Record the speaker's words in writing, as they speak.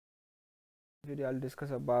video I'll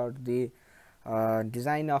discuss about the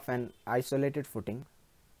design of an isolated footing.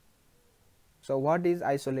 So what is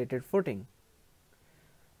isolated footing?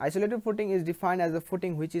 Isolated footing is defined as a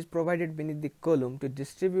footing which is provided beneath the column to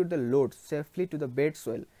distribute the load safely to the bed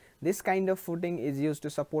soil. This kind of footing is used to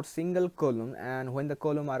support single column and when the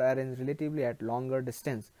column are arranged relatively at longer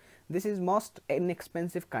distance. This is most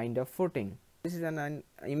inexpensive kind of footing. This is an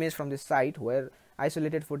image from the site where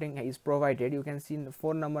isolated footing is provided. You can see the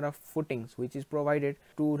 4 number of footings which is provided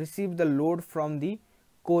to receive the load from the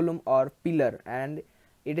column or pillar, and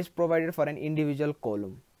it is provided for an individual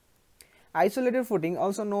column. Isolated footing,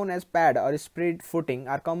 also known as pad or spread footing,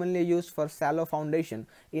 are commonly used for shallow foundation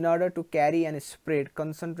in order to carry and spread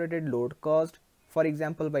concentrated load caused, for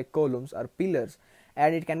example, by columns or pillars,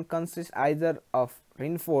 and it can consist either of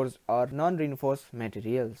reinforced or non-reinforced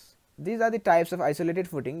materials. These are the types of isolated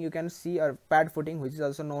footing. You can see a pad footing, which is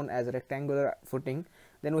also known as rectangular footing.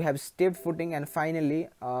 Then we have stepped footing, and finally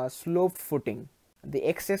sloped footing. The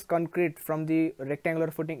excess concrete from the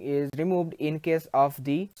rectangular footing is removed in case of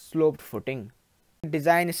the sloped footing.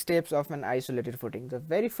 Design steps of an isolated footing. The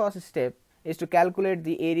very first step is to calculate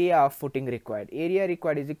the area of footing required. Area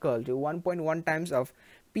required is equal to 1.1 times of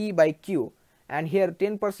P by Q, and here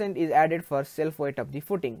 10% is added for self weight of the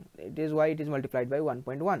footing. It is why it is multiplied by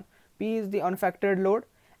 1.1. P is the unfactored load,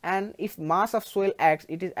 and if mass of soil acts,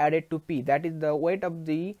 it is added to P, that is the weight of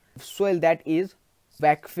the soil that is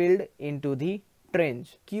backfilled into the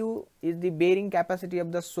trench. Q is the bearing capacity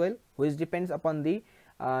of the soil, which depends upon the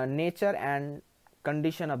nature and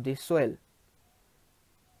condition of the soil.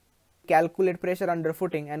 Calculate pressure under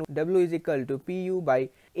footing, and W is equal to Pu by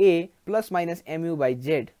A plus minus Mu by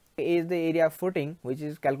Z. A is the area of footing, which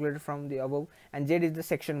is calculated from the above, and Z is the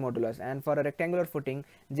section modulus, and for a rectangular footing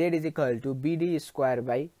Z is equal to BD square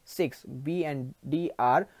by 6. B and D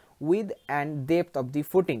are width and depth of the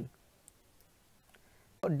footing.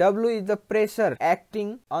 W is the pressure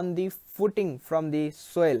acting on the footing from the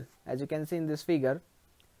soil, as you can see in this figure,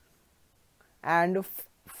 and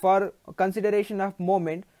for consideration of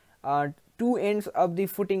moment, two ends of the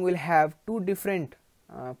footing will have two different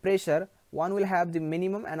pressure. One will have the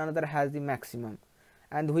minimum and another has the maximum,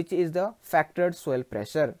 and which is the factored soil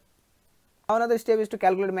pressure. Now another step is to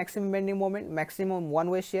calculate maximum bending moment, maximum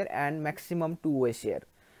one-way shear and maximum two-way shear.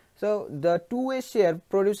 So the two-way shear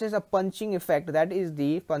produces a punching effect, that is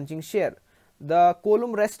the punching shear. The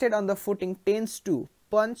column rested on the footing tends to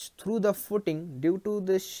punch through the footing due to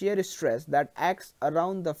the shear stress that acts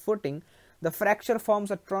around the footing. The fracture forms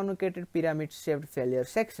a truncated pyramid shaped failure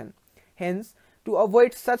section. Hence, to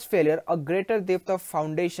avoid such failure, a greater depth of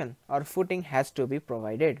foundation or footing has to be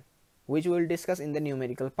provided, which we will discuss in the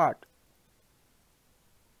numerical part.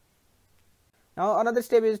 Now another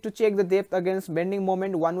step is to check the depth against bending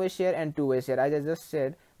moment, one-way shear and two-way shear. As I just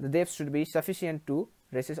said, the depth should be sufficient to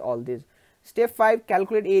resist all these. Step 5,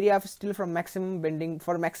 calculate area of steel from maximum bending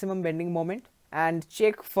moment and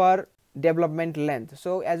check for development length.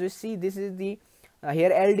 So as we see, this is the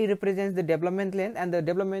here LD represents the development length, and the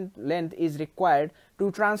development length is required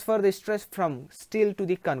to transfer the stress from steel to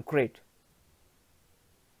the concrete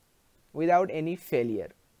without any failure.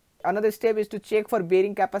 Another step is to check for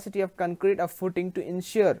bearing capacity of concrete of footing to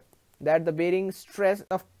ensure that the bearing stress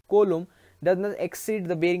of column does not exceed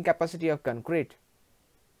the bearing capacity of concrete.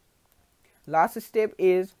 Last step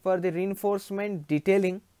is for the reinforcement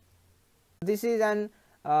detailing. This is an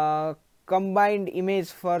combined image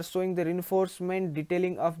for showing the reinforcement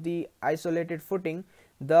detailing of the isolated footing.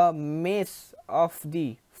 The mesh of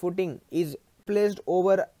the footing is placed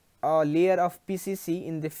over a layer of PCC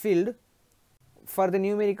in the field. For the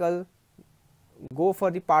numerical, go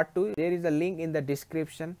for the part 2. There is a link in the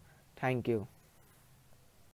description. Thank you.